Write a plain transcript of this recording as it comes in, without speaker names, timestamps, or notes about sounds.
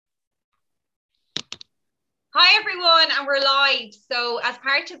and we're live. So as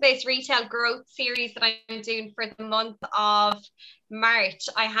part of this retail growth series that I'm doing for the month of March,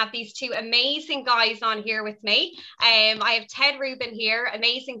 I have these two amazing guys on here with me. I have Ted Rubin here,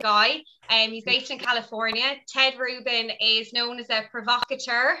 amazing guy. He's based in California. Ted Rubin is known as a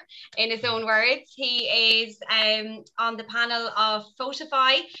provocateur in his own words. He is on the panel of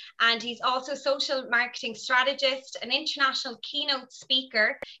Photify, and he's also a social marketing strategist, an international keynote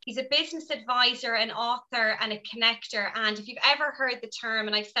speaker. He's a business advisor, an author, and a connector. And if you've ever heard the term,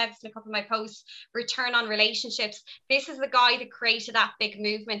 and I've said this in a couple of my posts, return on relationships, this is the guy that created that big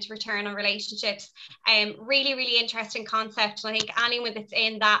movement, return on relationships. Really, really interesting concept. And I think anyone that's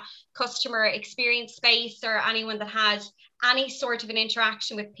in that customer experience space, or anyone that has any sort of an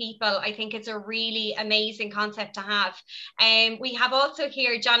interaction with people, I think it's a really amazing concept to have. We have also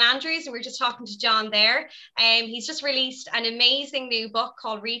here John Andrews, and we're just talking to John there. He's just released an amazing new book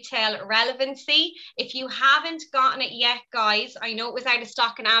called Retail Relevancy. If you haven't gotten it yet, guys, I know it was out of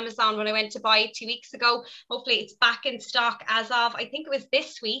stock on Amazon when I went to buy it 2 weeks ago. Hopefully it's back in stock as of, I think it was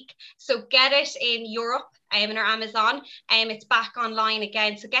this week. So get it in Europe. In our Amazon, it's back online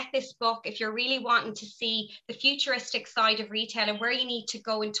again. So get this book if you're really wanting to see the futuristic side of retail and where you need to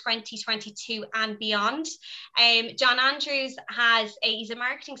go in 2022 and beyond. John Andrews he's a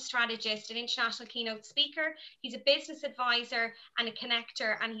marketing strategist, an international keynote speaker. He's a business advisor and a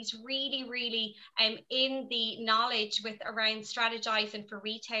connector, and he's really, really in the knowledge with around strategizing for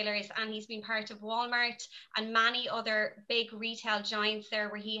retailers. And he's been part of Walmart and many other big retail giants there,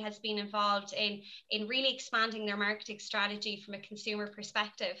 where he has been involved in really expanding their marketing strategy from a consumer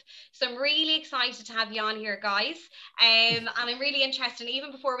perspective. So I'm really excited to have you on here, guys. And I'm really interested.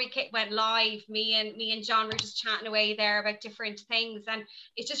 Even before we went live, me and John were just chatting away there about different things, and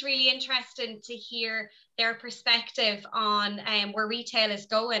it's just really interesting to hear their perspective on where retail is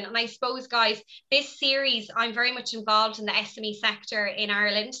going. And I suppose, guys, this series, I'm very much involved in the SME sector in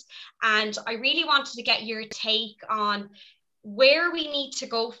Ireland, and I really wanted to get your take on where we need to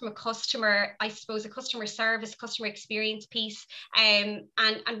go from a customer, I suppose, a customer service, customer experience piece, and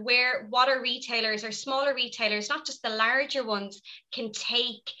what our retailers, our smaller retailers, not just the larger ones, can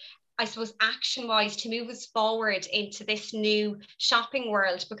take, I suppose, action-wise to move us forward into this new shopping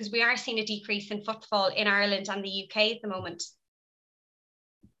world, because we are seeing a decrease in footfall in Ireland and the UK at the moment.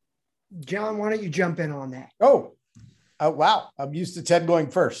 John, why don't you jump in on that? Oh, wow. I'm used to Ted going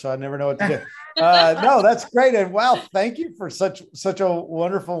first, so I never know what to do. No, that's great. And wow, thank you for such a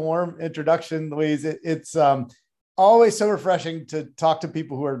wonderful, warm introduction, Louise. It's always so refreshing to talk to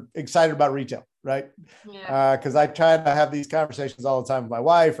people who are excited about retail, right? Yeah. Because I try to have these conversations all the time with my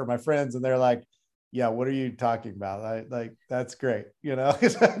wife or my friends, and they're like, yeah, what are you talking about? That's great. You know,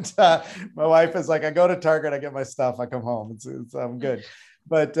 my wife is like, I go to Target, I get my stuff, I come home. I'm good.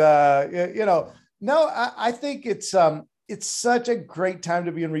 But, no, I think it's such a great time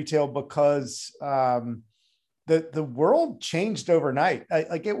to be in retail, because the world changed overnight.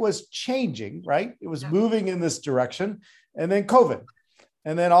 It was changing, right? It was moving in this direction, and then COVID.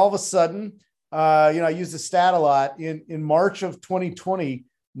 And then all of a sudden, I use the stat a lot. In March of 2020,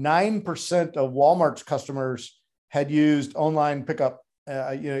 9% of Walmart's customers had used online pickup,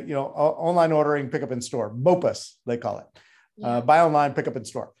 online ordering, pickup in store, BOPUS, they call it, buy online, pickup in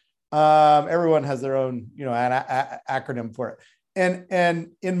store. Everyone has their own, acronym for it. And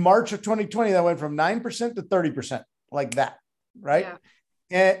in March of 2020, that went from 9% to 30%, like that, right?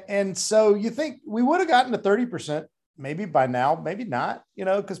 Yeah. And so you think we would have gotten to 30%, maybe by now, maybe not,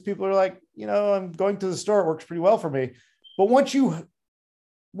 because people are like, I'm going to the store, it works pretty well for me. But once you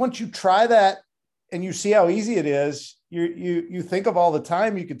try that and you see how easy it is, you think of all the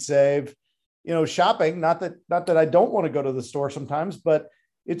time you could save, shopping. Not that I don't want to go to the store sometimes, but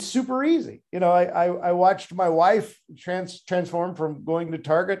it's super easy. I watched my wife transform from going to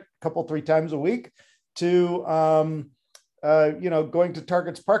Target a couple, 3 times a week to, going to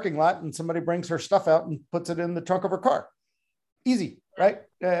Target's parking lot, and somebody brings her stuff out and puts it in the trunk of her car. Easy, right?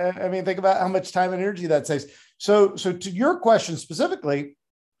 Think about how much time and energy that saves. So to your question specifically,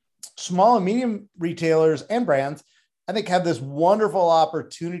 small and medium retailers and brands, I think, have this wonderful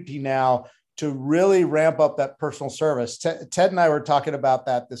opportunity now to really ramp up that personal service. Ted and I were talking about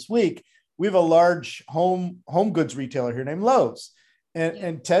that this week. We have a large home goods retailer here named Lowe's,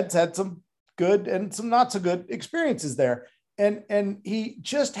 and Ted's had some good and some not so good experiences there. And he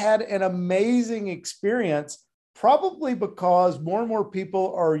just had an amazing experience, probably because more and more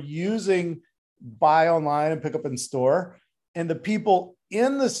people are using buy online and pick up in store, and the people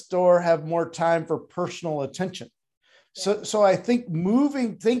in the store have more time for personal attention. So I think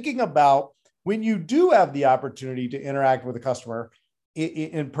thinking about when you do have the opportunity to interact with a customer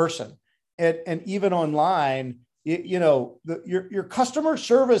in person and even online, your customer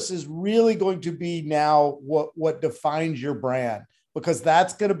service is really going to be now what defines your brand, because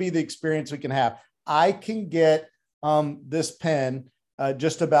that's going to be the experience we can have. I can get this pen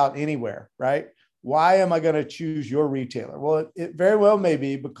just about anywhere, right? Why am I going to choose your retailer? Well, it very well may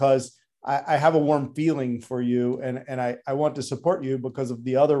be because I have a warm feeling for you, and I want to support you because of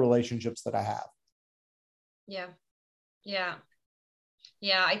the other relationships that I have. Yeah. Yeah.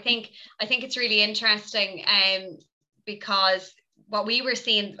 Yeah. I think it's really interesting because what we were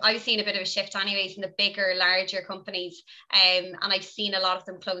seeing, I was seeing a bit of a shift anyways in the bigger, larger companies. And I've seen a lot of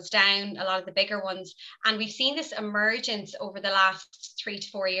them close down, a lot of the bigger ones. And we've seen this emergence over the last 3 to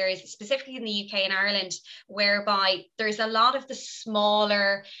 4 years, specifically in the UK and Ireland, whereby there's a lot of the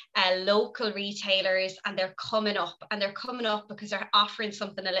smaller local retailers, and they're coming up because they're offering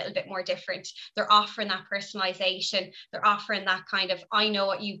something a little bit more different. They're offering that personalization. They're offering that kind of, I know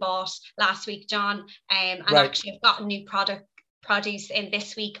what you bought last week, John, and right. Actually I've got a new produce in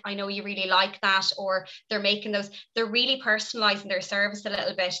this week, I know you really like that. Or they're making those, they're really personalizing their service a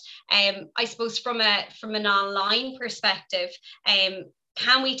little bit. I suppose from an online perspective,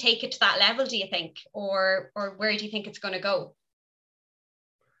 can we take it to that level, do you think, or where do you think it's going to go?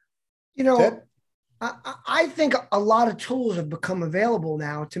 I think a lot of tools have become available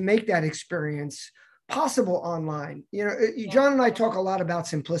now to make that experience possible online. John and I talk a lot about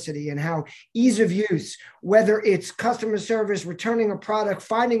simplicity and how ease of use, whether it's customer service, returning a product,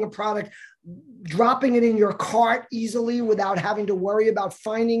 finding a product, dropping it in your cart easily without having to worry about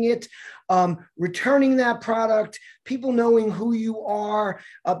finding it, returning that product, people knowing who you are,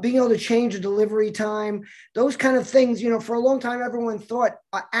 being able to change the delivery time, those kind of things. For a long time, everyone thought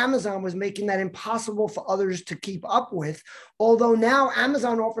Amazon was making that impossible for others to keep up with. Although now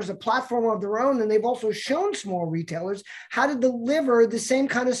Amazon offers a platform of their own, and they've also shown small retailers how to deliver the same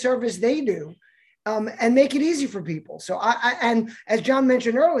kind of service they do, and make it easy for people. So and as John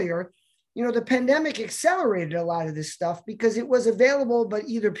mentioned earlier, the pandemic accelerated a lot of this stuff because it was available, but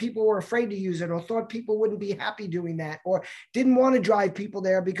either people were afraid to use it or thought people wouldn't be happy doing that, or didn't want to drive people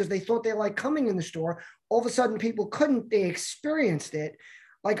there because they thought they liked coming in the store. All of a sudden, people couldn't. They experienced it.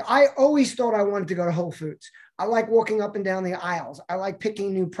 Like, I always thought I wanted to go to Whole Foods. I like walking up and down the aisles. I like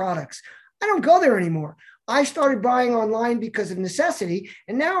picking new products. I don't go there anymore. I started buying online because of necessity.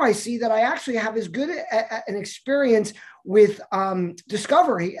 And now I see that I actually have as good an experience with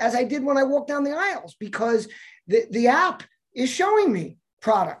discovery as I did when I walked down the aisles, because the app is showing me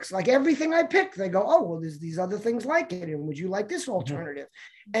products. Like, everything I pick, they go, oh, well, there's these other things like it, and would you like this alternative?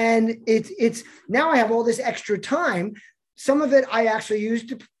 Mm-hmm. And it's now I have all this extra time. Some of it I actually use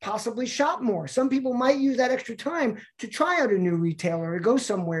to possibly shop more. Some people might use that extra time to try out a new retailer or go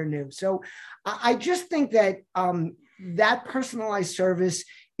somewhere new. So I just think that that personalized service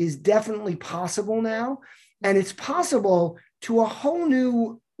is definitely possible now. And it's possible to a whole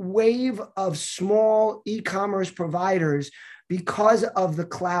new wave of small e-commerce providers because of the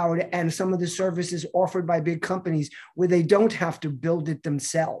cloud and some of the services offered by big companies where they don't have to build it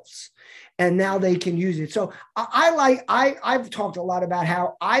themselves. And now they can use it. So I've talked a lot about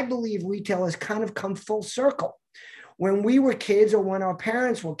how I believe retail has kind of come full circle. When we were kids, or when our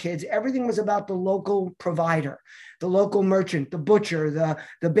parents were kids, everything was about the local provider, the local merchant, the butcher,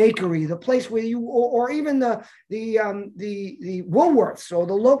 the bakery, the place where you, or even the Woolworths or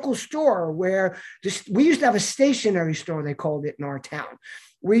the local store where we used to have a stationery store, they called it in our town,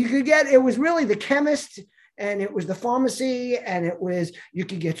 where you could get, it was really the chemist, and it was the pharmacy, and you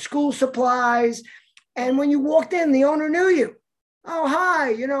could get school supplies. And when you walked in, the owner knew you. Oh,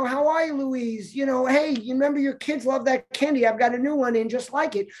 hi, how are you, Louise? Hey, you remember your kids love that candy? I've got a new one in just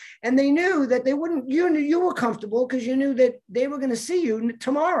like it. And they knew that they wouldn't, you were comfortable because you knew that they were going to see you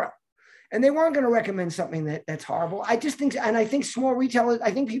tomorrow. And they weren't going to recommend something that's horrible. I just think, and I think small retailers, I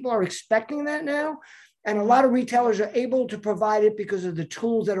think people are expecting that now. And a lot of retailers are able to provide it because of the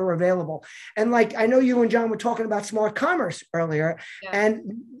tools that are available. And like, I know you and John were talking about smart commerce earlier,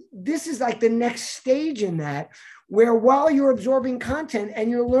 and this is like the next stage in that, where while you're absorbing content and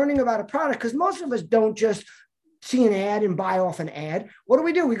you're learning about a product, because most of us don't just see an ad and buy off an ad. What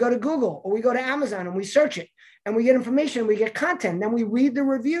do? We go to Google or we go to Amazon and we search it and we get information, we get content. Then we read the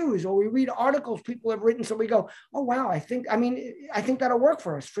reviews or we read articles people have written. So we go, oh, wow, I think that'll work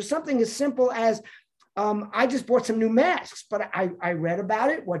for us. For something as simple as, I just bought some new masks, but I read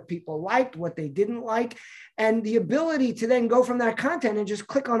about it, what people liked, what they didn't like, and the ability to then go from that content and just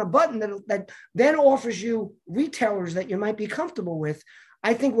click on a button that then offers you retailers that you might be comfortable with.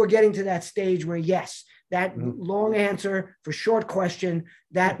 I think we're getting to that stage where, yes, that long answer for short question,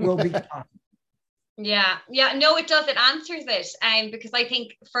 that will be possible. Yeah, no, it does. It answers it, because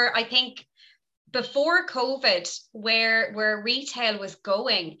I think before COVID, where retail was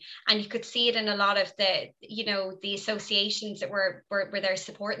going, and you could see it in a lot of the, the associations that were there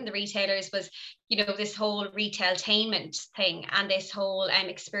supporting the retailers, was, this whole retailtainment thing, and this whole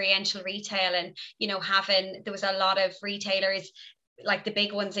experiential retail, and, there was a lot of retailers, like the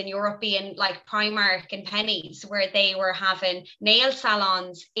big ones in Europe being like Primark and Pennies, where they were having nail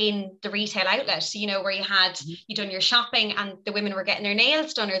salons in the retail outlet, where you done your shopping and the women were getting their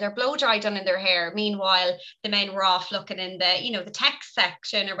nails done or their blow dry done in their hair. Meanwhile, the men were off looking in the, the tech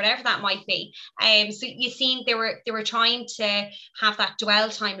section or whatever that might be. So you seen they were trying to have that dwell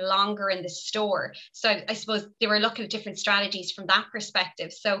time longer in the store. So I suppose they were looking at different strategies from that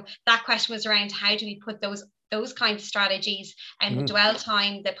perspective. So that question was around, how do we put those kinds of strategies and the dwell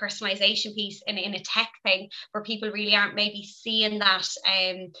time, the personalization piece in a tech thing where people really aren't maybe seeing that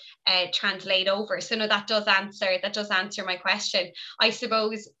translate over. So no, that does answer my question, I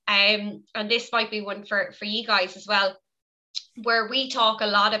suppose. And this might be one for you guys as well, where we talk a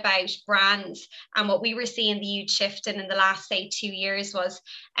lot about brands, and what we were seeing the huge shift in the last, say, 2 years was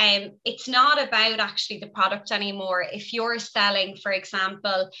it's not about actually the product anymore. If you're selling, for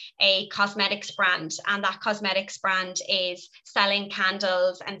example, a cosmetics brand, and that cosmetics brand is selling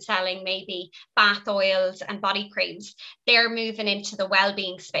candles and selling maybe bath oils and body creams, they're moving into the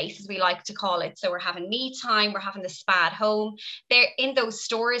well-being space, as we like to call it. So we're having me time, we're having the spa at home. They're in those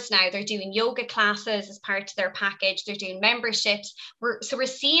stores now, they're doing yoga classes as part of their package, they're doing memberships. We're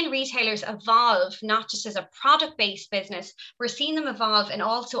seeing retailers evolve, not just as a product-based business, we're seeing them evolve and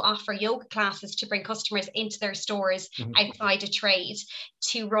also offer yoga classes to bring customers into their stores outside of trade,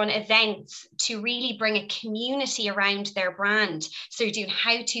 to run events, to really bring a community around their brand. So you're doing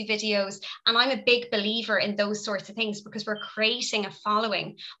how-to videos. And I'm a big believer in those sorts of things, because we're creating a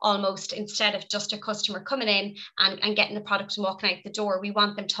following almost, instead of just a customer coming in and getting the product and walking out the door. We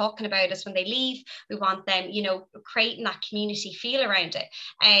want them talking about us when they leave. We want them, creating that community feel around it.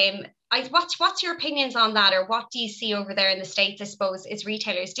 What's your opinions on that, or what do you see over there in the States? I suppose, is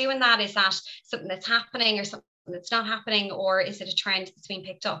retailers doing that? Is that something that's happening, or something that's not happening, or is it a trend that's being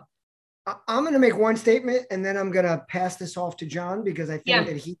picked up? I'm going to make one statement, and then I'm going to pass this off to John, because I think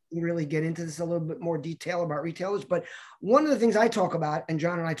that he can really get into this a little bit more detail about retailers. But one of the things I talk about, and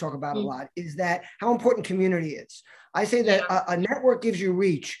John and I talk about a lot, is that how important community is. I say that a network gives you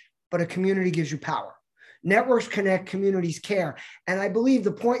reach, but a community gives you power. Networks connect, communities care. And I believe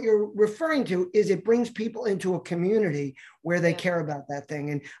the point you're referring to is it brings people into a community where they care about that thing.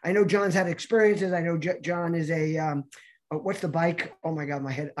 And I know John's had experiences. I know John is a, what's the bike? Oh my God,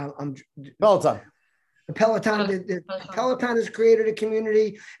 my head. I'm Peloton. The Peloton has created a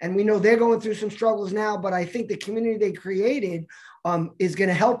community, and we know they're going through some struggles now, but I think the community they created is going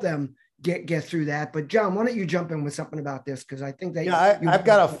to help them get through that. But John, why don't you jump in with something about this? Because I think that I've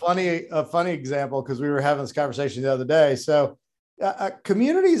got a funny example, because we were having this conversation the other day. So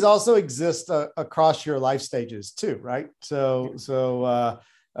communities also exist across your life stages too, right? So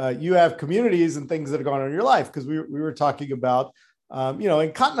you have communities and things that are going on in your life, because we were talking about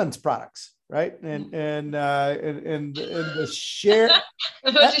incontinence products, right? And the share.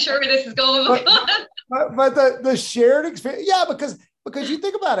 I'm not too sure where this is going. But the shared experience, because you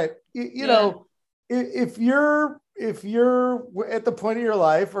think about it, if you're at the point of your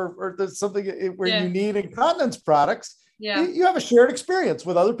life, or there's something where you need incontinence products, you have a shared experience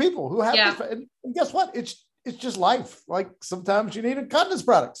with other people who have this, and guess what? It's just life. Like, sometimes you need incontinence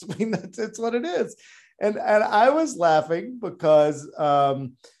products. I mean, that's what it is. And I was laughing because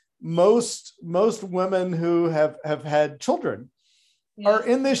most women who have had children are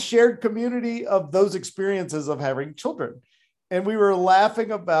in this shared community of those experiences of having children. And we were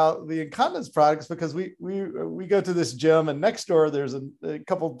laughing about the incontinence products, because we go to this gym, and next door, there's a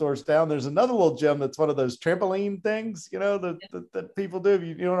couple of doors down, there's another little gym that's one of those trampoline things, that people do.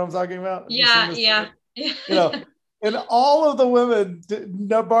 You know what I'm talking about? Yeah. And all of the women,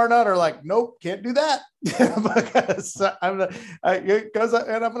 bar none, are like, nope, can't do that. Because I'm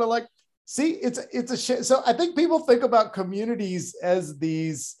gonna like, see, it's a so I think people think about communities as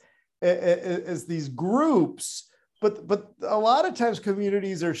these groups. But a lot of times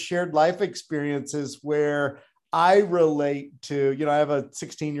communities are shared life experiences where I relate to, I have a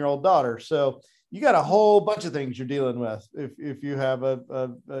 16-year-old daughter. So you got a whole bunch of things you're dealing with if you have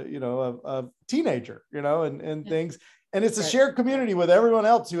a teenager, and things. And it's a shared community with everyone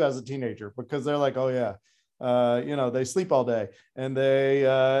else who has a teenager, because they're like, oh yeah, they sleep all day, and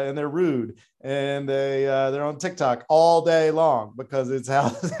they're rude, and they're on TikTok all day long, because it's how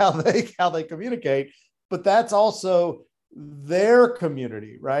they communicate. But that's also their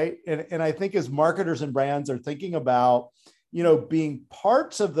community, right? And I think as marketers and brands are thinking about, being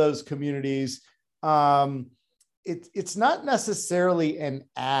parts of those communities, it's not necessarily an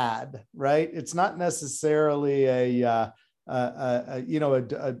ad, right? It's not necessarily an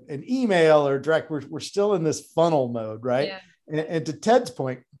email or direct. We're still in this funnel mode, right? Yeah. And to Ted's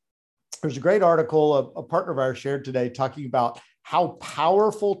point, there's a great article a partner of ours shared today talking about how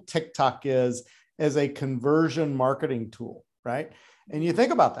powerful TikTok is as a conversion marketing tool, right? And you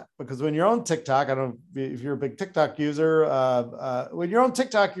think about that because when you're on TikTok, I don't know if you're a big TikTok user, when you're on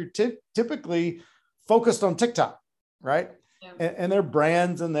TikTok, you're typically focused on TikTok, right? Yeah. And there are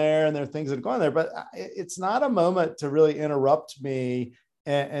brands in there and there are things that are going there, but it's not a moment to really interrupt me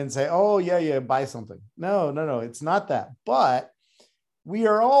and say, oh yeah, buy something. No, it's not that. But we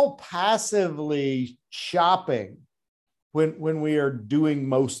are all passively shopping when we are doing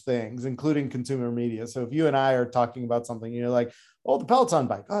most things, including consumer media. So if you and I are talking about something, you're like, oh, the Peloton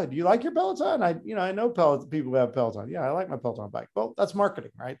bike. Oh, do you like your Peloton? I know people who have Peloton. Yeah, I like my Peloton bike. Well, that's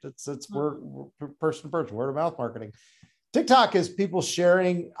marketing, right? That's we're person to person, word of mouth marketing. TikTok is people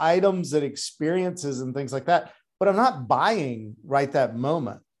sharing items and experiences and things like that. But I'm not buying right that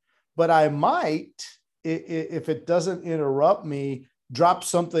moment. But I might, if it doesn't interrupt me, drop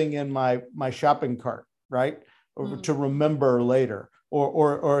something in my shopping cart, right? Or to remember later,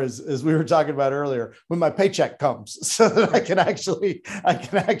 or as we were talking about earlier, when my paycheck comes, so that I can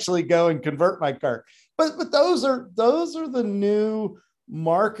actually go and convert my cart. But those are the new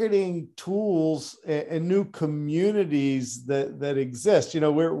marketing tools and new communities that exist.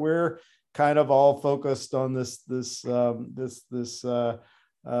 We're kind of all focused on this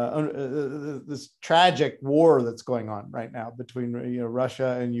tragic war that's going on right now between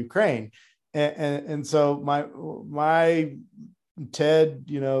Russia and Ukraine. And so my Ted,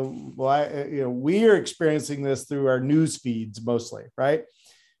 we are experiencing this through our news feeds mostly, right?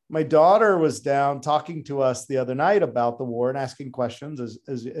 My daughter was down talking to us the other night about the war and asking questions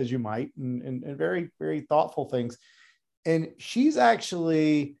as you might, and very, very thoughtful things. And she's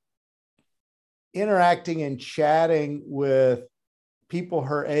actually interacting and chatting with people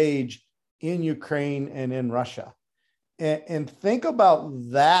her age in Ukraine and in Russia. And think about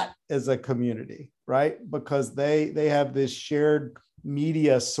that as a community, right? Because they have this shared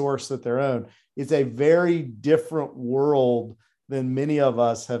media source that their own. It's a very different world than many of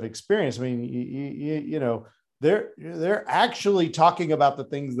us have experienced. I mean, they're actually talking about the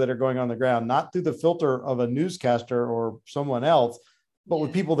things that are going on the ground, not through the filter of a newscaster or someone else, but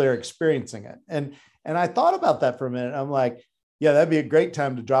with people that are experiencing it. And I thought about that for a minute. I'm like, yeah, that'd be a great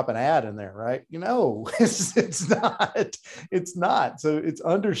time to drop an ad in there, right? It's not. So it's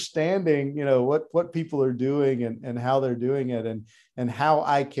understanding, what people are doing and how they're doing it and how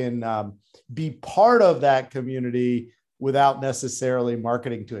I can be part of that community without necessarily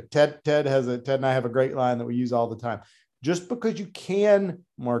marketing to it. Ted and I have a great line that we use all the time. Just because you can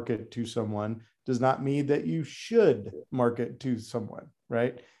market to someone does not mean that you should market to someone,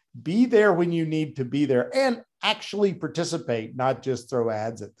 right? Be there when you need to be there and actually participate, not just throw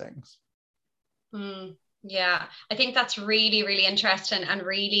ads at things. Yeah, I think that's really, really interesting. And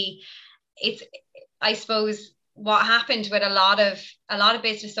really, I suppose what happened with a lot of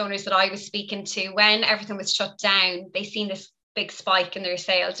business owners that I was speaking to when everything was shut down, they seen this big spike in their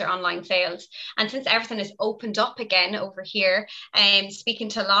sales, their online sales. And since everything is opened up again over here, speaking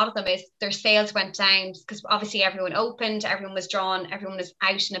to a lot of them, is their sales went down because obviously everyone opened, everyone was drawn, everyone was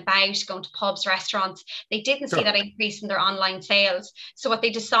out and about, going to pubs, restaurants. They didn't see that increase in their online sales. So what they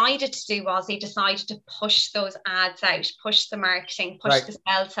decided to do was they decided to push those ads out, push the marketing, push the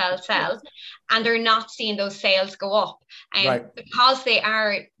sell. And they're not seeing those sales go up. Because they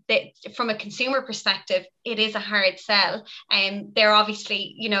are, from a consumer perspective, it is a hard sell. And they're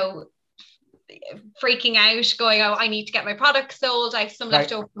obviously, freaking out, going, oh, I need to get my product sold. I have some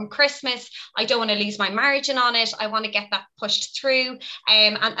left over from Christmas. I don't want to lose my margin on it. I want to get that pushed through.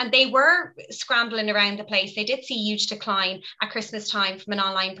 And they were scrambling around the place. They did see huge decline at Christmas time from an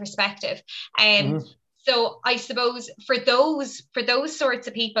online perspective. So I suppose for those sorts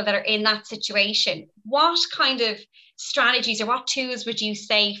of people that are in that situation, what kind of strategies or what tools would you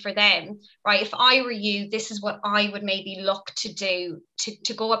say for them, right? If I were you, this is what I would maybe look to do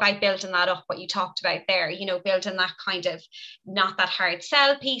to go about building that up, what you talked about there, building that kind of, not that hard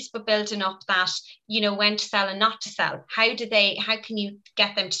sell piece, but building up that, when to sell and not to sell. How can you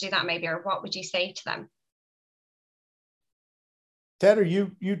get them to do that maybe, or what would you say to them? Ted, are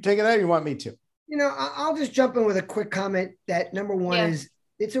you taking that or you want me to? I'll just jump in with a quick comment that number one is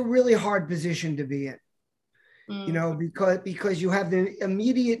it's a really hard position to be in, because you have the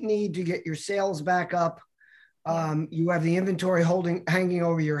immediate need to get your sales back up. You have the inventory hanging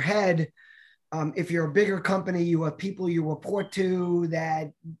over your head. If you're a bigger company, you have people you report to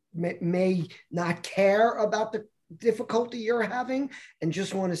that may not care about the difficulty you're having and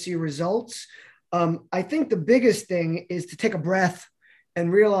just want to see results. I think the biggest thing is to take a breath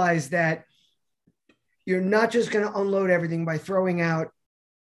and realize that you're not just going to unload everything by throwing out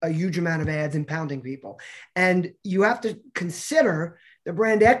a huge amount of ads and pounding people. And you have to consider the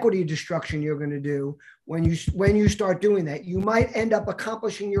brand equity destruction you're going to do when you start doing that. You might end up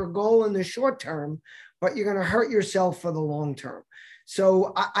accomplishing your goal in the short term, but you're going to hurt yourself for the long term.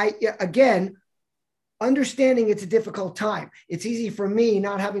 So I again, understanding it's a difficult time. It's easy for me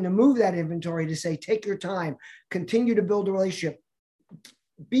not having to move that inventory to say, take your time, continue to build a relationship,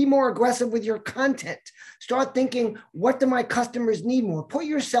 be more aggressive with your content. Start thinking, what do my customers need more? Put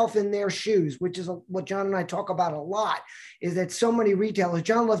yourself in their shoes, which is what John and I talk about a lot, is that so many retailers,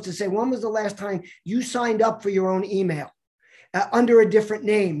 John loves to say, when was the last time you signed up for your own email under a different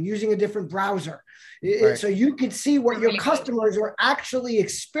name, using a different browser? Right. So you could see what your customers are actually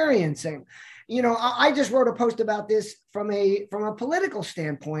experiencing. You know, I just wrote a post about this from a political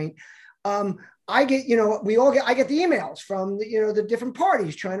standpoint. I get, I get the emails from the different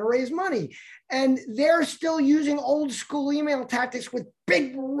parties trying to raise money, and they're still using old school email tactics with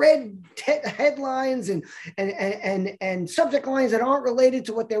big red headlines and subject lines that aren't related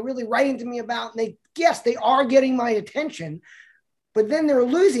to what they're really writing to me about. And they are getting my attention, but then they're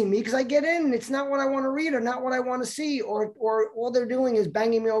losing me because I get in and it's not what I want to read or not what I want to see, or all they're doing is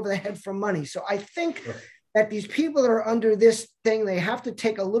banging me over the head for money. So I think that these people that are under this thing, they have to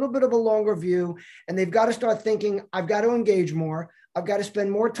take a little bit of a longer view, and they've got to start thinking, I've got to engage more. I've got to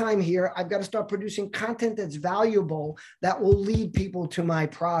spend more time here. I've got to start producing content that's valuable, that will lead people to my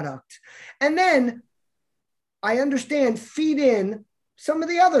product. And then I understand, feed in some of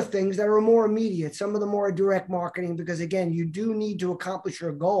the other things that are more immediate, some of the more direct marketing, because again, you do need to accomplish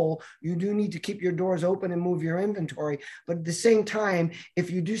your goal. You do need to keep your doors open and move your inventory. But at the same time,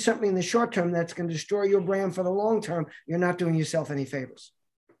 if you do something in the short term that's going to destroy your brand for the long term, you're not doing yourself any favors.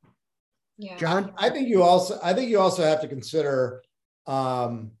 Yeah. John? I think you also have to consider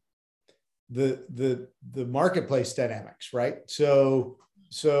the marketplace dynamics, right? So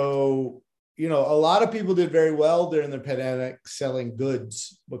a lot of people did very well during the pandemic selling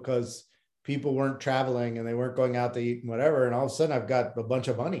goods because people weren't traveling and they weren't going out to eat and whatever. And all of a sudden I've got a bunch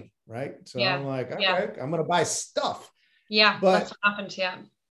of money, right? So I'm like, okay, I'm going to buy stuff. Yeah, but that's what happened. Yeah.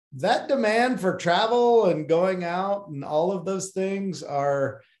 That demand for travel and going out and all of those things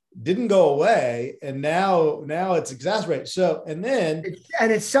didn't go away. And now it's exacerbated. So, and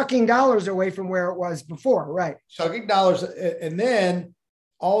it's sucking dollars away from where it was before, right? Sucking dollars. And then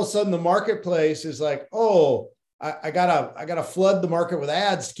all of a sudden the marketplace is like, oh, I gotta flood the market with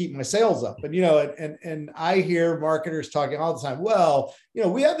ads to keep my sales up. And, and I hear marketers talking all the time, well,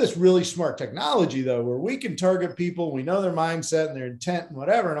 we have this really smart technology though, where we can target people, we know their mindset and their intent and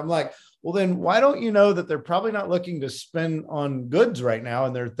whatever. And I'm like, well, then why don't you know that they're probably not looking to spend on goods right now?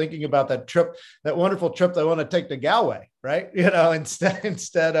 And they're thinking about that trip, that wonderful trip they want to take to Galway, right?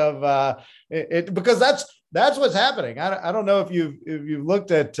 Instead of because that's what's happening. I don't know if you've looked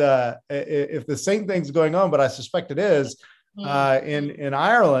at if the same thing's going on, but I suspect it is in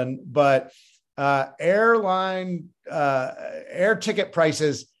Ireland. But air ticket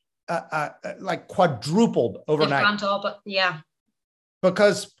prices like quadrupled overnight. Yeah.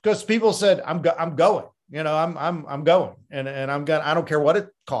 Because people said I'm going, I'm going, and I'm going. I don't care what it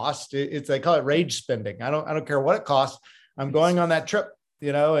costs. They call it rage spending. I don't care what it costs. I'm going on that trip.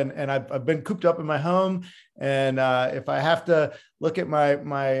 And I've been cooped up in my home. And if I have to look at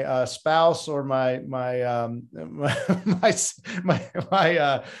my spouse or my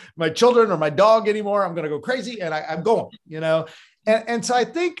children or my dog anymore, I'm going to go crazy, and I'm going. And so I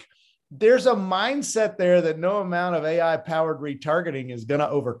think there's a mindset there that no amount of AI powered retargeting is going to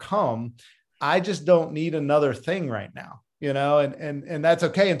overcome. I just don't need another thing right now, and that's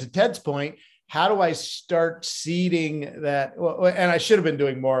okay. And to Ted's point, how do I start seeding that? Well, and I should have been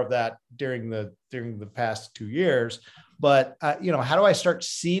doing more of that during the past 2 years, but how do I start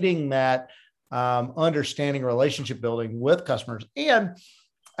seeding that understanding, relationship building with customers? And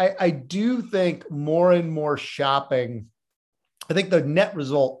I do think more and more shopping, I think the net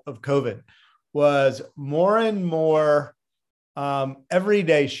result of COVID was more and more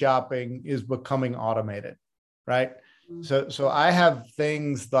everyday shopping is becoming automated, right? So I have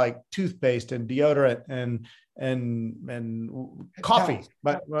things like toothpaste and deodorant and coffee.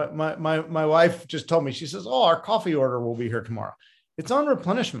 But my wife just told me, she says, "Oh, our coffee order will be here tomorrow." It's on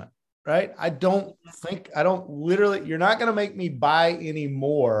replenishment, right? You're not going to make me buy any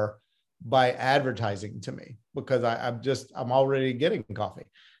more by advertising to me, because I'm already getting coffee.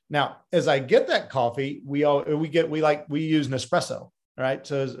 Now, as I get that coffee, we use Nespresso, right?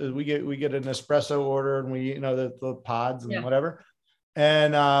 So as we get an espresso order, and we, the pods and whatever,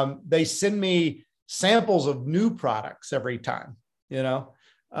 and they send me samples of new products every time,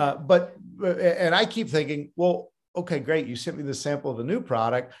 but I keep thinking, well, okay, great, you sent me the sample of a new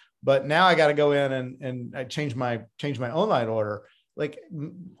product, but now I got to go in and I change my online order. Like,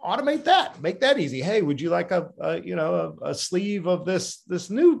 automate that, make that easy. Hey, would you like a sleeve of this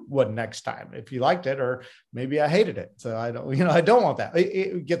new one next time if you liked it, or maybe I hated it, so I don't want that.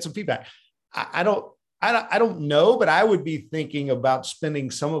 Get some feedback. I don't know, but I would be thinking about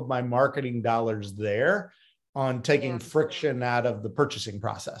spending some of my marketing dollars there on taking friction out of the purchasing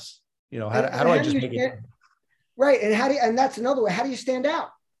process. How do I just make it right? And that's another way. How do you stand out?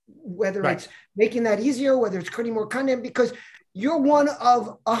 Whether it's making that easier, whether it's creating more content, because you're one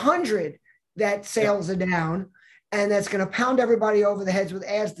of 100 that sales are down, and that's going to pound everybody over the heads with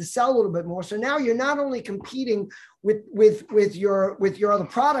ads to sell a little bit more. So now you're not only competing with your other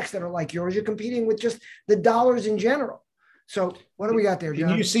products that are like yours, you're competing with just the dollars in general. So what do we got there, John?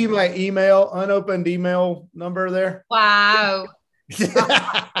 Can you see my unopened email number there? Wow.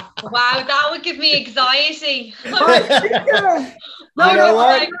 Wow, that would give me anxiety. You know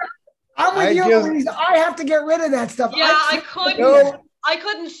what? I'm with you. I have to get rid of that stuff. Yeah, I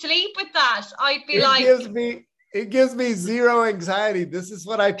couldn't sleep with that. I'd be it gives me zero anxiety. This is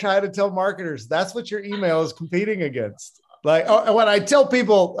what I try to tell marketers. That's what your email is competing against. Like, when I tell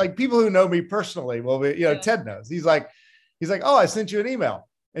people, like people who know me personally, Ted knows. He's like, oh, I sent you an email.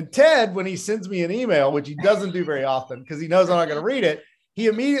 And Ted, when he sends me an email, which he doesn't do very often because he knows I'm not going to read it, he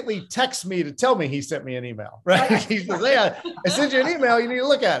immediately texts me to tell me he sent me an email, right? He says, hey, I sent you an email. You need to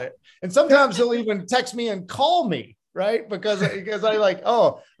look at it. And sometimes he'll even text me and call me, right? Because I like,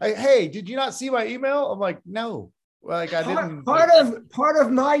 hey, did you not see my email? I'm like, no, like I didn't. Part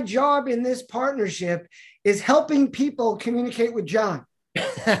of my job in this partnership is helping people communicate with John.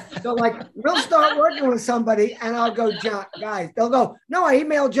 So like, we'll start working with somebody and I'll go, John, guys, they'll go, no, I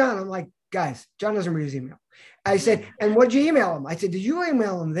emailed John. I'm like, guys, John doesn't read his email. I said, and what'd you email him? I said, did you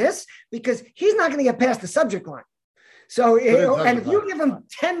email him this? Because he's not going to get past the subject line. So, and if you give him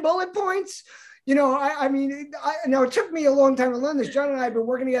 10 bullet points, now it took me a long time to learn this. John and I have been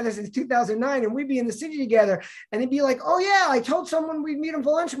working together since 2009, and we'd be in the city together, and he'd be like, oh yeah, I told someone we'd meet him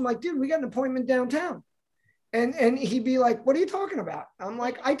for lunch. I'm like, dude, we got an appointment downtown. And he'd be like, what are you talking about? I'm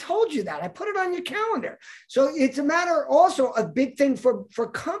like, I told you that. I put it on your calendar. So it's a matter also a big thing for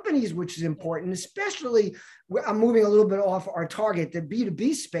companies, which is important, especially I'm moving a little bit off our target, the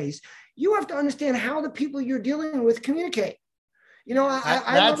B2B space. You have to understand how the people you're dealing with communicate.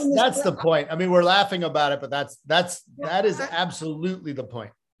 That's the point. I mean, we're laughing about it, but that is absolutely the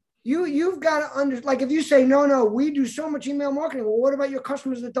point. You've got to like, if you say, no, we do so much email marketing. Well, what about your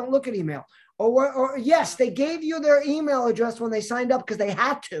customers that don't look at email? Or yes, they gave you their email address when they signed up because they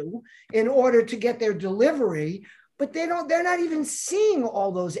had to in order to get their delivery, but they're not even seeing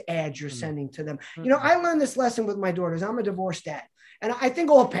all those ads you're sending to them. I learned this lesson with my daughters. I'm a divorced dad. And I think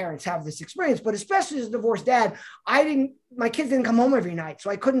all parents have this experience, but especially as a divorced dad, my kids didn't come home every night.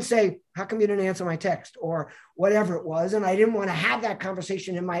 So I couldn't say, how come you didn't answer my text or whatever it was? And I didn't want to have that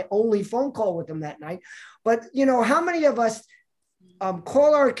conversation in my only phone call with them that night. But how many of us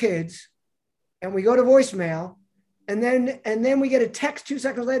call our kids and we go to voicemail and then we get a text 2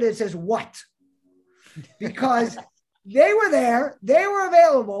 seconds later that says, what? Because they were there, they were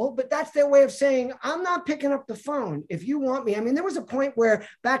available, but that's their way of saying, I'm not picking up the phone if you want me. I mean, there was a point where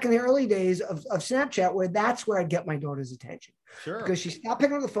back in the early days of Snapchat where that's where I'd get my daughter's attention. Sure. Because she stopped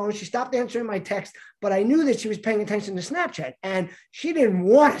picking up the phone, she stopped answering my text, but I knew that she was paying attention to Snapchat and she didn't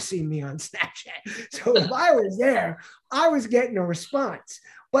want to see me on Snapchat. So if I was there, I was getting a response.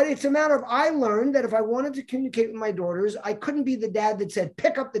 But it's a matter of, I learned that if I wanted to communicate with my daughters, I couldn't be the dad that said,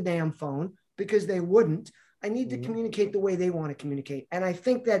 pick up the damn phone, because they wouldn't. I need to communicate the way they want to communicate. And I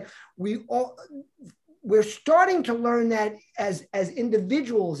think that we're starting to learn that as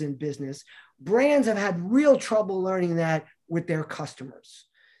individuals in business. Brands have had real trouble learning that with their customers,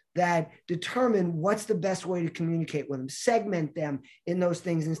 that determine what's the best way to communicate with them, segment them in those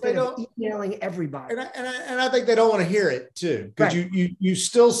things instead of emailing everybody. And I think they don't want to hear it too, because you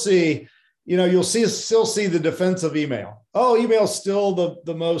still see, you'll still see the defense of email. Oh, email's still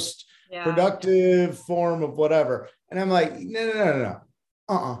the most productive form of whatever. And I'm like, no.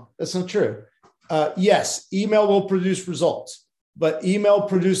 That's not true. Yes, email will produce results, but email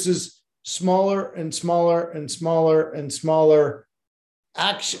produces smaller and smaller and smaller and smaller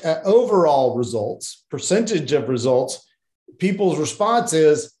action, overall results, percentage of results. People's response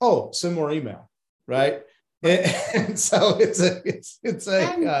is, oh, send more email, right? And so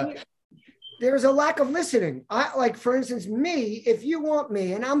there's a lack of listening. I like, for instance, me, if you want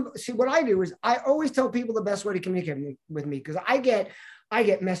me, and see what I do is I always tell people the best way to communicate with me, because I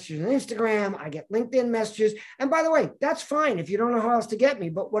get messages on Instagram, I get LinkedIn messages. And by the way, that's fine if you don't know how else to get me.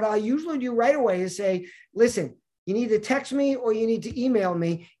 But what I usually do right away is say, listen, you need to text me or you need to email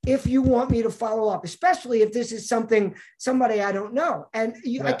me if you want me to follow up, especially if this is somebody I don't know. And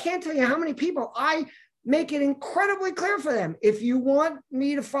I can't tell you how many people I make it incredibly clear for them. If you want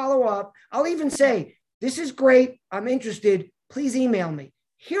me to follow up, I'll even say, this is great, I'm interested, please email me.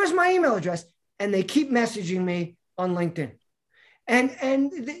 Here's my email address. And they keep messaging me on LinkedIn.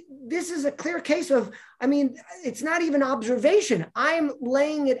 And this is a clear case of, I mean, it's not even observation. I'm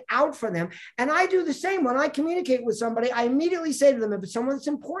laying it out for them. And I do the same when I communicate with somebody. I immediately say to them, if it's someone that's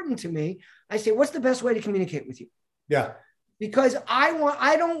important to me, I say, what's the best way to communicate with you? Yeah. Because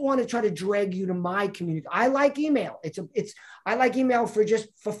I don't want to try to drag you to my community. I like email. I like email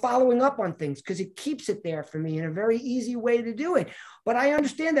for following up on things, because it keeps it there for me in a very easy way to do it. But I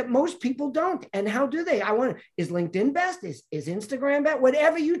understand that most people don't. And how do they? Is LinkedIn best? Is Instagram best?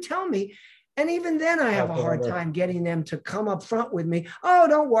 Whatever you tell me. And even then I have a hard time getting them to come up front with me. Oh,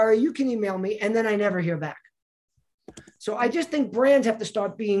 don't worry, you can email me. And then I never hear back. So I just think brands have to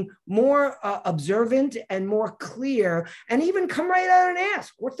start being more observant and more clear, and even come right out and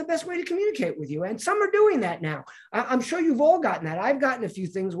ask, what's the best way to communicate with you? And some are doing that now. I'm sure you've all gotten that. I've gotten a few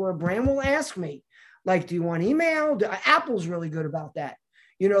things where a brand will ask me, like, do you want email? Apple's really good about that.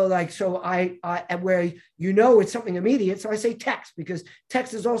 So I where it's something immediate. So I say text, because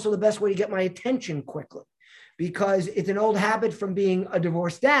text is also the best way to get my attention quickly. Because it's an old habit from being a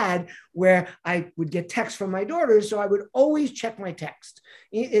divorced dad where I would get texts from my daughters. So I would always check my text.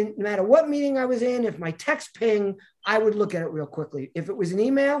 No matter what meeting I was in, if my text ping, I would look at it real quickly. If it was an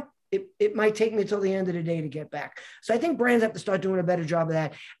email, it might take me till the end of the day to get back. So I think brands have to start doing a better job of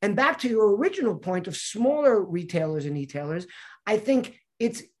that. And back to your original point of smaller retailers and e-tailers, I think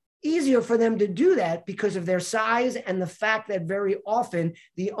it's easier for them to do that because of their size and the fact that very often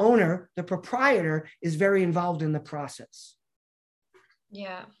the owner, the proprietor, is very involved in the process.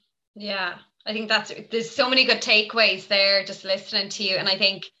 Yeah. I think there's so many good takeaways there just listening to you. And I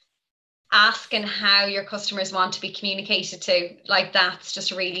think asking how your customers want to be communicated to, like, that's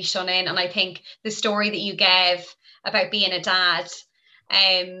just really shone in. And I think the story that you gave about being a dad,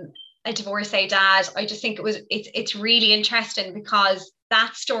 a divorcee dad, I just think it's really interesting, because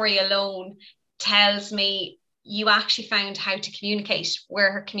that story alone tells me you actually found how to communicate,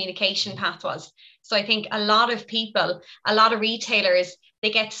 where her communication path was. So I think a lot of people, a lot of retailers, they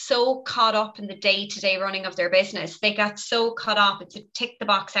get so caught up in the day-to-day running of their business. They got so caught up. It's a tick the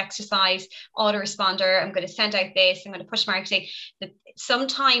box exercise, autoresponder. I'm going to send out this. I'm going to push marketing. That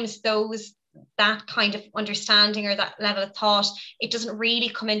sometimes that kind of understanding or that level of thought, it doesn't really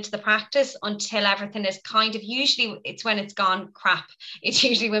come into the practice until everything is usually it's when it's gone crap. It's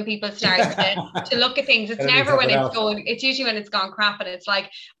usually when people start to look at things. It's never when it's usually when it's gone crap and it's like,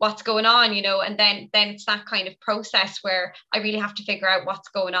 what's going on, and then it's that kind of process where I really have to figure out what's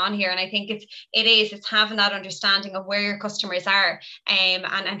going on here. And I think it's having that understanding of where your customers are,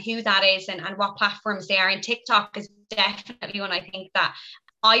 and who that is, and what platforms they are. And TikTok is definitely one, I think, that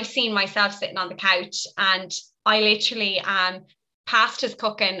I've seen myself sitting on the couch, and I literally pasta's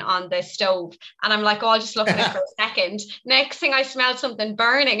cooking on the stove, and I'm like, I'll just look at it for a second. Next thing, I smell something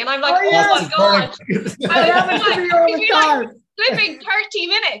burning, and I'm like, oh my God. Flipping 30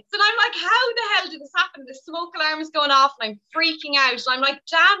 minutes. And I'm like, how the hell did this happen? The smoke alarm is going off and I'm freaking out. And I'm like,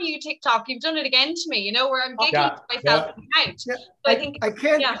 damn you, TikTok, you've done it again to me, where I'm giggling to myself on the couch. Yeah. So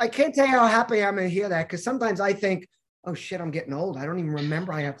I can't tell you how happy I'm to hear that, because sometimes I think, oh shit, I'm getting old. I don't even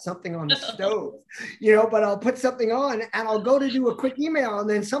remember I have something on the stove, but I'll put something on and I'll go to do a quick email and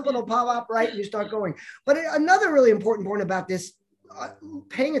then something will pop up, right? And you start going. But another really important point about this,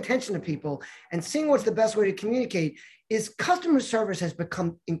 paying attention to people and seeing what's the best way to communicate, is customer service has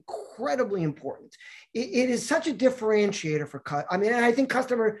become incredibly important. It is such a differentiator for and I think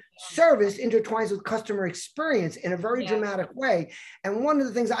customer service intertwines with customer experience in a very dramatic way. And one of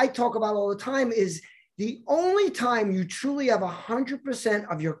the things I talk about all the time is the only time you truly have 100%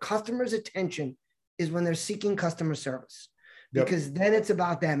 of your customers' attention is when they're seeking customer service, because then it's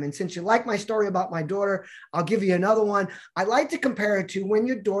about them. And since you like my story about my daughter, I'll give you another one. I like to compare it to when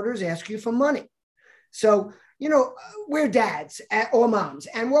your daughters ask you for money. So, we're dads or moms,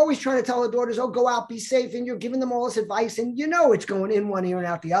 and we're always trying to tell the daughters, oh, go out, be safe. And you're giving them all this advice, and it's going in one ear and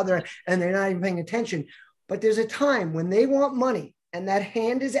out the other, and they're not even paying attention. But there's a time when they want money and that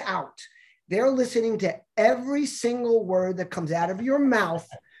hand is out. They're listening to every single word that comes out of your mouth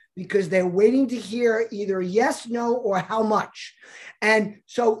because they're waiting to hear either yes, no, or how much. And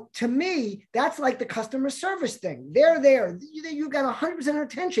so to me, that's like the customer service thing. They're there. You got 100%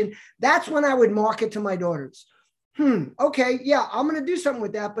 attention. That's when I would market to my daughters. Okay, yeah, I'm going to do something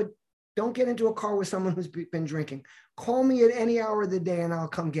with that, but don't get into a car with someone who's been drinking. Call me at any hour of the day and I'll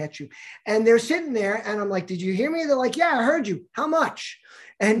come get you. And they're sitting there and I'm like, did you hear me? They're like, yeah, I heard you. How much?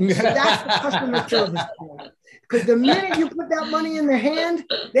 And so that's the customer service. Because the minute you put that money in their hand,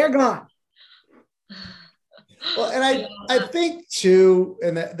 they're gone. Well, and I think too,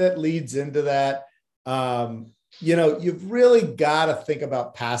 and that leads into that, you've really got to think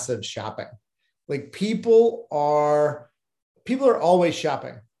about passive shopping. Like people are always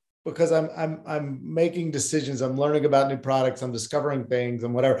shopping because I'm making decisions. I'm learning about new products. I'm discovering things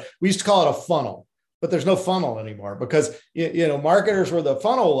and whatever. We used to call it a funnel, but there's no funnel anymore because, marketers where the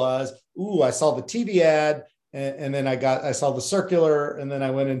funnel was, I saw the TV ad and then I saw the circular and then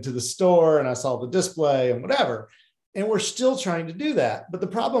I went into the store and I saw the display and whatever. And we're still trying to do that. But the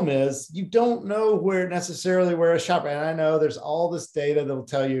problem is you don't know where a shopper, and I know there's all this data that'll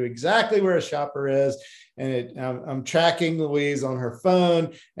tell you exactly where a shopper is. And I'm tracking Louise on her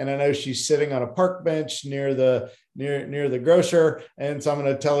phone, and I know she's sitting on a park bench near the grocer. And so I'm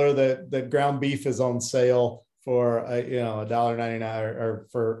going to tell her that ground beef is on sale for $1.99 or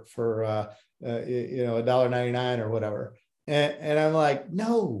for $1.99 or whatever. And I'm like,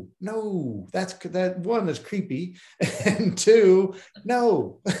 no, that one is creepy. And two,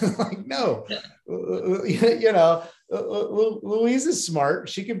 no, like, no, Louise is smart.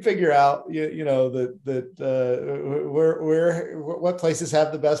 She can figure out, what places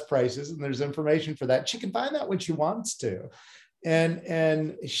have the best prices, and there's information for that. She can find that when she wants to.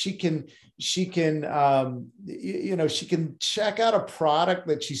 And she can check out a product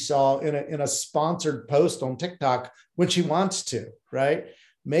that she saw in a sponsored post on TikTok when she wants to, right?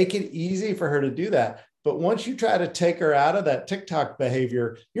 Make it easy for her to do that. But once you try to take her out of that TikTok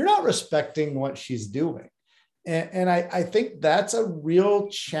behavior, you're not respecting what she's doing. And I think that's a real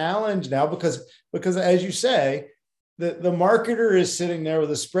challenge now because as you say, the marketer is sitting there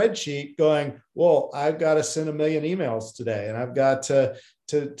with a spreadsheet going, well, I've got to send 1 million emails today. And I've got to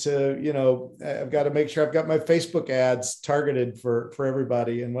I've got to make sure I've got my Facebook ads targeted for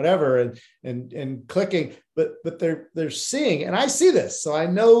everybody and whatever and clicking, but they're seeing, and I see this, so I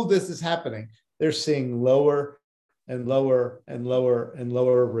know this is happening. They're seeing lower and lower and lower and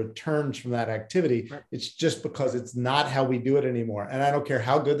lower returns from that activity. Right. It's just because it's not how we do it anymore. And I don't care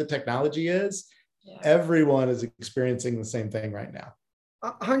how good the technology is. Yeah. Everyone is experiencing the same thing right now.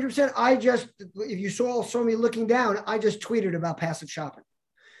 100%. If you saw me looking down, I just tweeted about passive shopping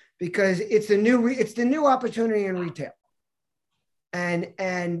because it's the new opportunity in retail. And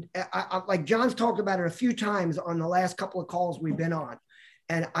I like John's talked about it a few times on the last couple of calls we've been on.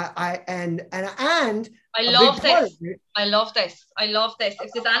 And I love this. I love this.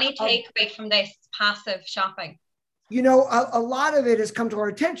 If there's any takeaway from this, passive shopping. A lot of it has come to our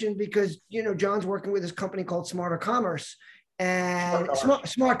attention because, John's working with this company called Smarter Commerce and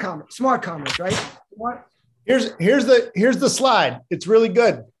Smart Commerce, right? Here's the slide. It's really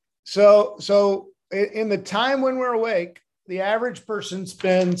good. So in the time when we're awake, the average person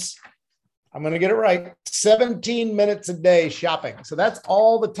spends, I'm going to get it right, 17 minutes a day shopping. So that's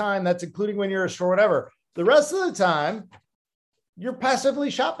all the time. That's including when you're at a store, whatever. The rest of the time, you're passively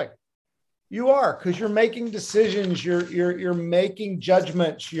shopping. You are, because you're making decisions, you're making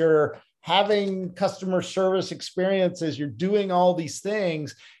judgments, you're having customer service experiences, you're doing all these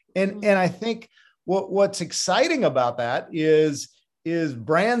things. And I think what's exciting about that is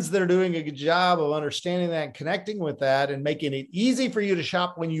brands that are doing a good job of understanding that and connecting with that and making it easy for you to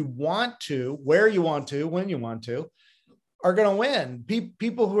shop when you want to, where you want to, when you want to, are going to win.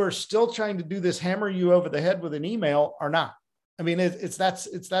 People who are still trying to do this hammer you over the head with an email are not. I mean, it's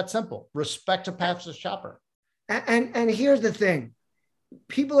that simple. Respect a passive shopper. And here's the thing.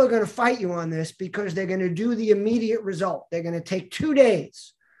 People are going to fight you on this because they're going to do the immediate result. They're going to take 2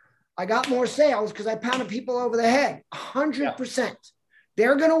 days. I got more sales because I pounded people over the head. 100%. Yeah.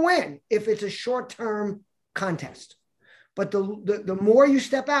 They're going to win if it's a short-term contest. But the more you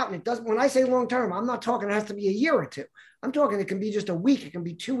step out, and it doesn't, when I say long-term, I'm not talking it has to be a year or two. I'm talking it can be just a week. It can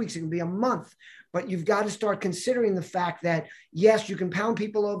be 2 weeks. It can be a month. But you've got to start considering the fact that, yes, you can pound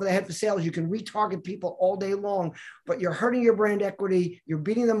people over the head for sales. You can retarget people all day long, but you're hurting your brand equity. You're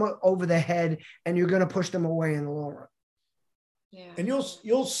beating them over the head, and you're going to push them away in the long run. Yeah. And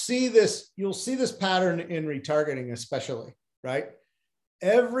you'll see this pattern in retargeting, especially, right?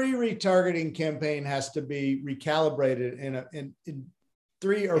 Every retargeting campaign has to be recalibrated in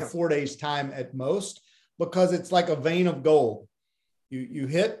 3 or 4 days time at most, because it's like a vein of gold.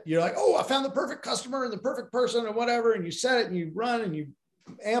 you're like, oh, I found the perfect customer and the perfect person and whatever. And you set it and you run and you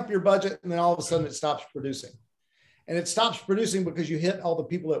amp your budget. And then all of a sudden it stops producing. And it stops producing because you hit all the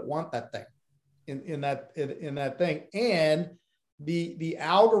people that want that thing in that thing. And the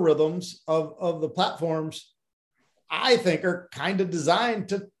algorithms of the platforms, I think, are kind of designed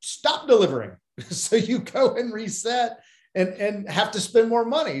to stop delivering. So you go and reset and have to spend more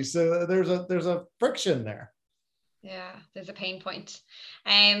money. So there's a friction there. Yeah, there's a pain point.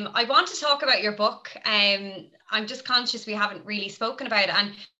 I want to talk about your book. I'm just conscious we haven't really spoken about it.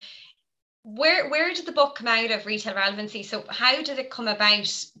 And where did the book come out of, Retail Relevancy? So how did it come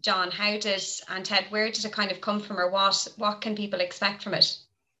about, John? And Ted, where did it kind of come from, or what can people expect from it?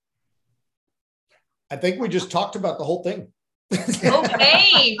 I think we just talked about the whole thing.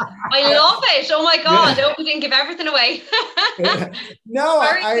 Okay, I love it. Oh my God, I hope we didn't give everything away. No,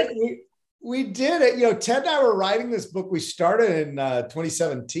 we did it. You know, Ted and I were writing this book. We started in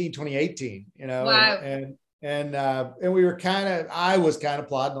 2017, 2018, you know, wow. and we were I was kind of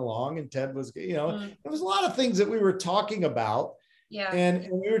plodding along, and Ted was, you know, there was a lot of things that we were talking about. Yeah. And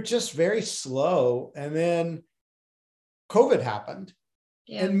we were just very slow. And then COVID happened.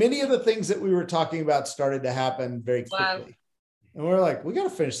 Yeah. And many of the things that we were talking about started to happen very quickly. Wow. And we're like, we got to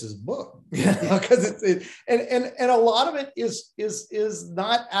finish this book, because and a lot of it is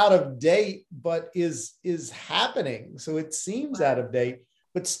not out of date, but is happening. So it seems out of date,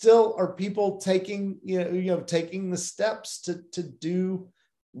 but still are people taking, taking the steps to do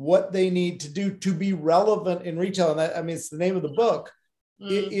what they need to do to be relevant in retail. And that, I mean, it's the name of the book.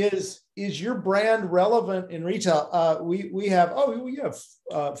 It is your brand relevant in retail? We have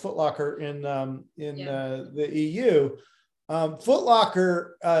Foot Locker in the EU. Foot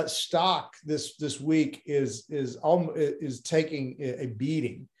Locker stock this week is taking a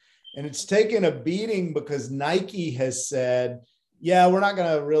beating, and it's taken a beating because Nike has said, yeah, we're not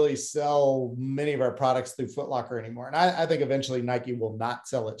going to really sell many of our products through Foot Locker anymore. And I think eventually Nike will not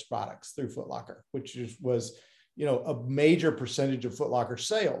sell its products through Foot Locker, which was a major percentage of Foot Locker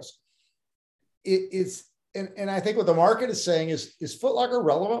sales. And I think what the market is saying is Foot Locker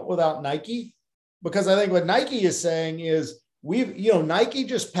relevant without Nike? Because I think what Nike is saying is Nike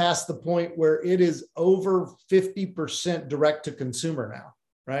just passed the point where it is over 50% direct to consumer now,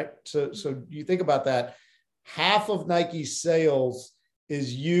 right? So you think about that. Half of Nike's sales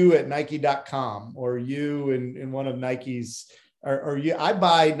is you at Nike.com, or you in one of Nike's, or you. I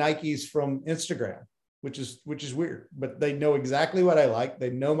buy Nikes from Instagram, which is weird, but they know exactly what I like. They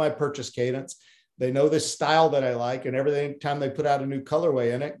know my purchase cadence. They know the style that I like, and every time they put out a new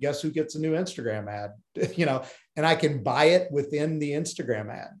colorway in it, guess who gets a new Instagram ad? And I can buy it within the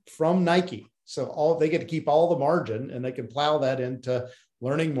Instagram ad from Nike. So they get to keep all the margin, and they can plow that into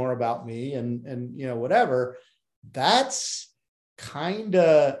learning more about me and whatever. That's kind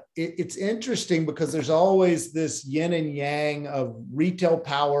of, it's interesting because there's always this yin and yang of retail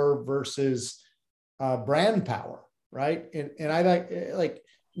power versus brand power, right? And I like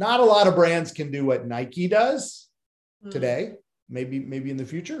not a lot of brands can do what Nike does today. Maybe in the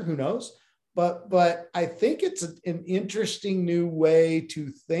future, who knows? But I think it's an interesting new way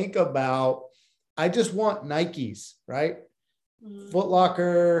to think about. I just want Nikes, right? Foot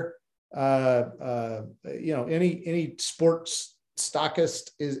Locker, any sports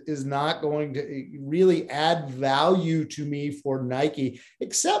stockist is not going to really add value to me for Nike,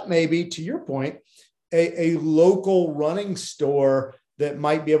 except maybe, to your point, a local running store that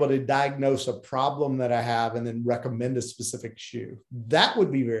might be able to diagnose a problem that I have and then recommend a specific shoe. That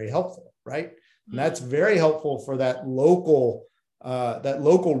would be very helpful, right? And that's very helpful for that local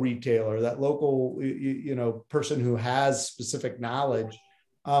retailer, that local, person who has specific knowledge.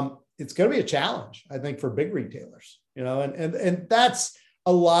 It's going to be a challenge, I think, for big retailers, and that's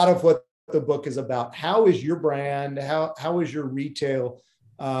a lot of what the book is about. How is your brand? How is your retail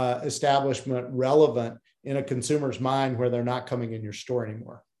establishment relevant in a consumer's mind where they're not coming in your store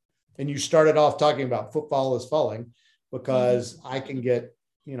anymore? And you started off talking about football is falling because I can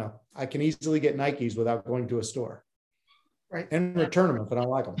easily get Nikes without going to a store. Right. And return them if I don't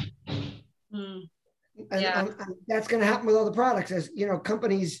like them. And that's going to happen with other products. As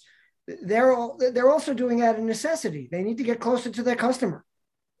companies, they're also doing that in necessity. They need to get closer to their customer.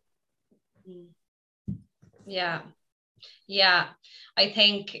 Yeah. I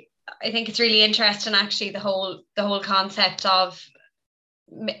think it's really interesting, actually, the whole concept of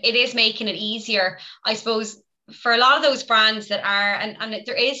it is making it easier, I suppose, for a lot of those brands that are, and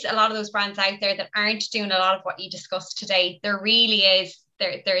there is a lot of those brands out there that aren't doing a lot of what you discussed today. There really is.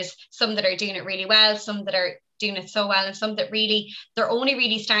 There's some that are doing it really well, some that are doing it so well, and some that really, they're only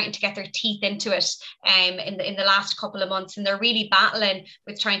really starting to get their teeth into it in the last couple of months, and they're really battling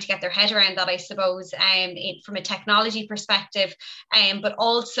with trying to get their head around that, I suppose, from a technology perspective. But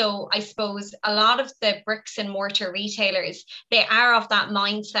also, I suppose, a lot of the bricks and mortar retailers, they are of that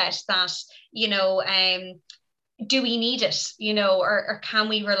mindset that, do we need it, or can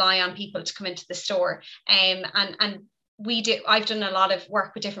we rely on people to come into the store? And I've done a lot of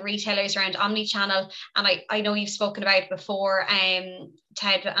work with different retailers around omni-channel, and I know you've spoken about it before,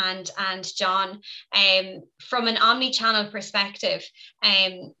 Ted and John, from an omni-channel perspective,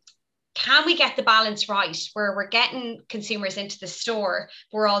 can we get the balance right where we're getting consumers into the store,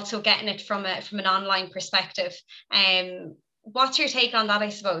 but we're also getting it from an online perspective? What's your take on that, I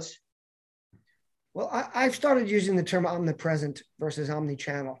suppose? Well, I've started using the term omnipresent versus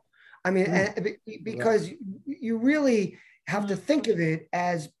omni-channel. I mean, because you really have to think of it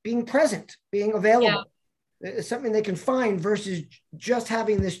as being present, being available. Yeah. It's something they can find versus just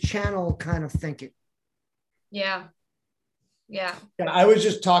having this channel kind of thinking. Yeah. Yeah. And I was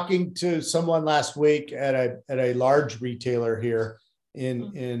just talking to someone last week at a large retailer here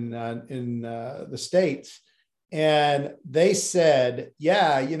in the States, and they said,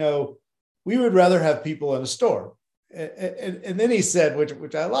 yeah, we would rather have people in a store. And then he said,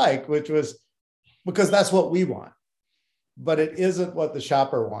 which I like, which was because that's what we want, but it isn't what the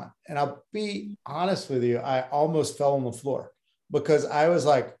shopper want. And I'll be honest with you, I almost fell on the floor because I was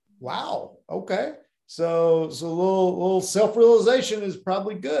like, wow, okay. So a little self-realization is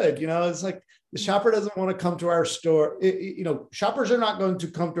probably good. It's like the shopper doesn't want to come to our store. Shoppers are not going to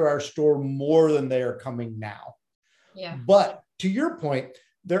come to our store more than they are coming now. Yeah. But to your point,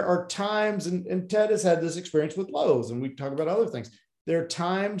 there are times, and Ted has had this experience with Lowe's, and we talk about other things. There are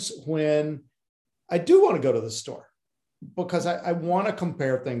times when I do want to go to the store because I want to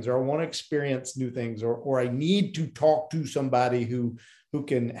compare things, or I want to experience new things, or I need to talk to somebody who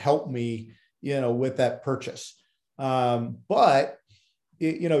can help me, with that purchase. But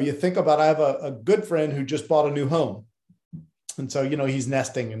you think about, I have a good friend who just bought a new home. And so, he's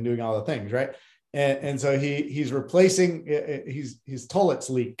nesting and doing all the things, right? And so he's replacing his toilets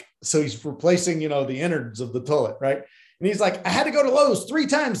leak. So he's replacing, the innards of the toilet, right? And he's like, I had to go to Lowe's 3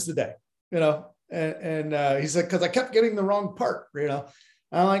 times today, and he said, because I kept getting the wrong part, And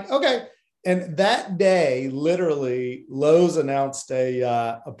I'm like, okay. And that day, literally, Lowe's announced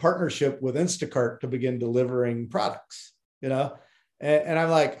a partnership with Instacart to begin delivering products, and I'm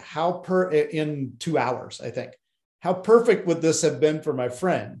like, in 2 hours, I think, how perfect would this have been for my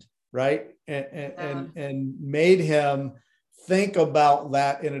friend, right? And made him think about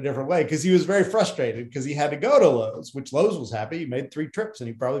that in a different way, because he was very frustrated because he had to go to Lowe's, which Lowe's was happy. He made 3 trips and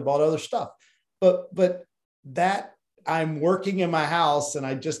he probably bought other stuff. But that I'm working in my house and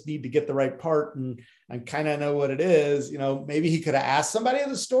I just need to get the right part and I kind of know what it is. Maybe he could have asked somebody at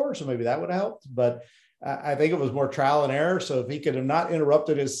the store, so maybe that would have helped. But I think it was more trial and error. So if he could have not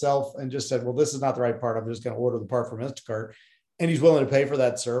interrupted himself and just said, well, this is not the right part, I'm just going to order the part from Instacart, and he's willing to pay for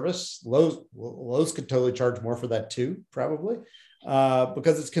that service, Lowe's could totally charge more for that too, probably,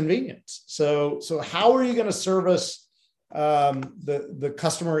 because it's convenience. So how are you going to service the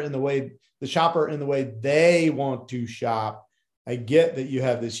customer in the way, the shopper in the way they want to shop? I get that you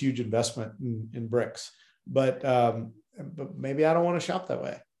have this huge investment in bricks, but maybe I don't want to shop that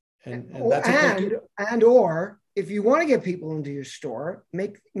way. And that's okay. Or if you want to get people into your store,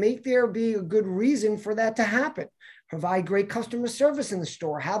 make there be a good reason for that to happen. Provide great customer service in the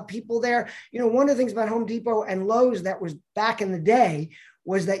store, have people there. One of the things about Home Depot and Lowe's that was back in the day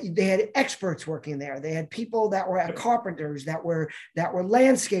was that they had experts working there. They had people that were carpenters, that were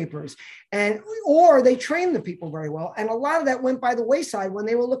landscapers, or they trained the people very well. And a lot of that went by the wayside when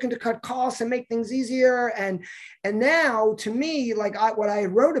they were looking to cut costs and make things easier. And now, to me, like what I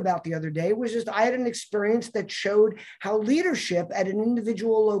wrote about the other day was just, I had an experience that showed how leadership at an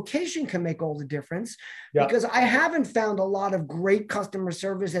individual location can make all the difference. Yeah. Because I haven't found a lot of great customer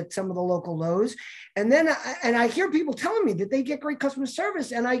service at some of the local Lowe's. And then I hear people telling me that they get great customer service.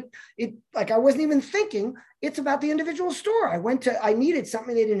 And I wasn't even thinking it's about the individual store. I needed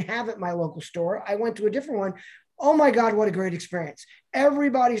something they didn't have at my local store. I went to a different one. Oh my God, what a great experience.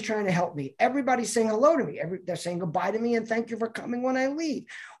 Everybody's trying to help me. Everybody's saying hello to me. They're saying goodbye to me and thank you for coming when I leave.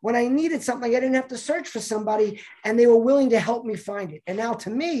 When I needed something, I didn't have to search for somebody and they were willing to help me find it. And now to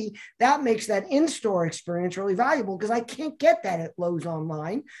me, that makes that in-store experience really valuable because I can't get that at Lowe's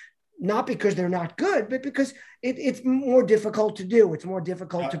online. not because they're not good, but because it's more difficult to do. It's more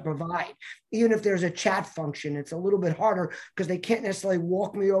difficult to provide. Even if there's a chat function, it's a little bit harder because they can't necessarily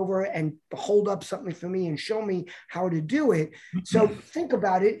walk me over and hold up something for me and show me how to do it. So think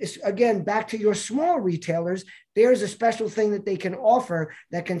about it. It's, again, back to your small retailers, there's a special thing that they can offer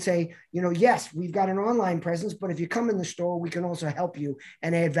that can say, you know, yes, we've got an online presence, but if you come in the store, we can also help you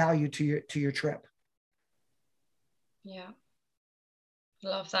and add value to your trip. Yeah.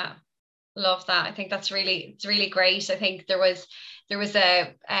 Love that. Love that. I think it's really great. I think there was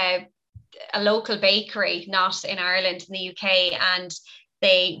a local bakery, not in Ireland, in the UK, and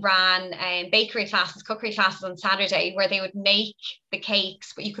they ran bakery classes, cookery classes on Saturday where they would make the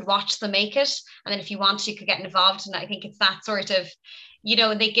cakes, but you could watch them make it. And then if you wanted, you could get involved. And I think it's that sort of, you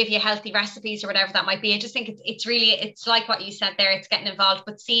know, and they give you healthy recipes or whatever that might be. I just think it's like what you said there, it's getting involved,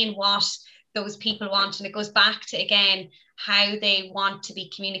 but seeing what those people want. And it goes back to, again, how they want to be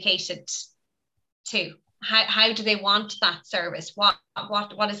communicated to. How do they want that service? What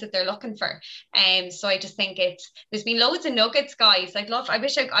is it they're looking for? So I just think there's been loads of nuggets, guys. I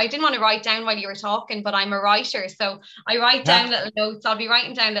wish I didn't want to write down while you were talking, but I'm a writer, so I write down little notes. I'll be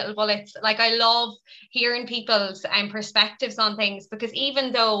writing down little bullets. Like, I love hearing people's perspectives on things, because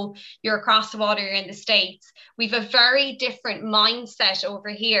even though you're across the water, you're in the States, we've a very different mindset over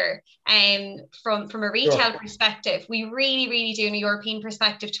here. From a retail perspective, we really do, in a European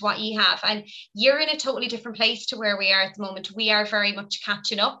perspective, to what you have. And you're in a totally different place to where we are at the moment. We are very much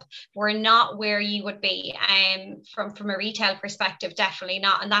catching up. We're not where you would be from a retail perspective, definitely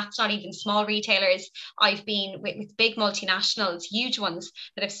not. And that's not even small retailers. I've been with big multinationals, huge ones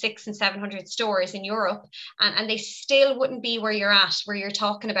that have 600 and 700 stores in Europe, and they still wouldn't be where you're at, where you're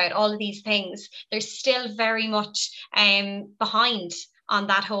talking about all of these things. They're still very much behind on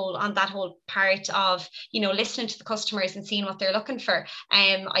that whole part of, you know, listening to the customers and seeing what they're looking for.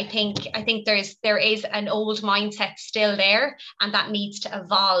 I think there is an old mindset still there, and that needs to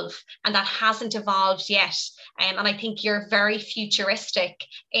evolve, and that hasn't evolved yet. And I think you're very futuristic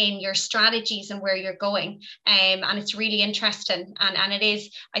in your strategies and where you're going. And it's really interesting. And it is,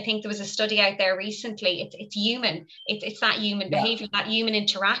 I think there was a study out there recently. It's human. It's that human behavior, that human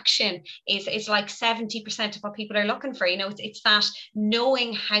interaction is like 70% of what people are looking for. You know, it's that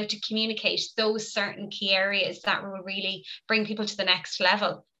knowing how to communicate those certain key areas that will really bring people to the next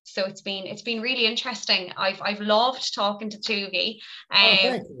level. So it's been really interesting. I've loved talking to two of you.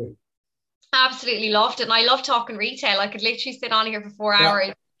 Thank you. Absolutely loved it. And I love talking retail. I could literally sit on here for 4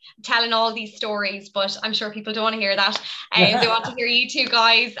 hours telling all these stories, but I'm sure people don't want to hear that. They want to hear you two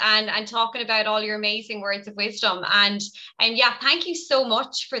guys and talking about all your amazing words of wisdom. And yeah, thank you so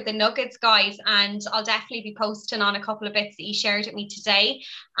much for the nuggets, guys. And I'll definitely be posting on a couple of bits that you shared with me today,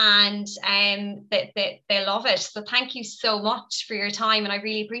 and they love it. So thank you so much for your time, and I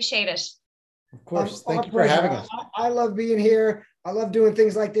really appreciate it. Of course. Thank you for having us. I love being here. I love doing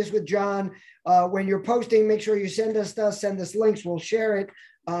things like this with John. When you're posting, make sure you send us stuff, send us links. We'll share it.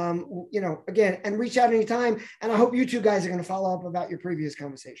 You know, again, and reach out anytime. And I hope you two guys are going to follow up about your previous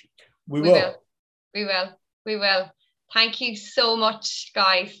conversation. We will. Thank you so much,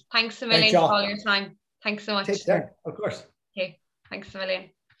 guys. Thanks a million for all your time. Thanks so much. Take care. Of course. Okay. Thanks a million.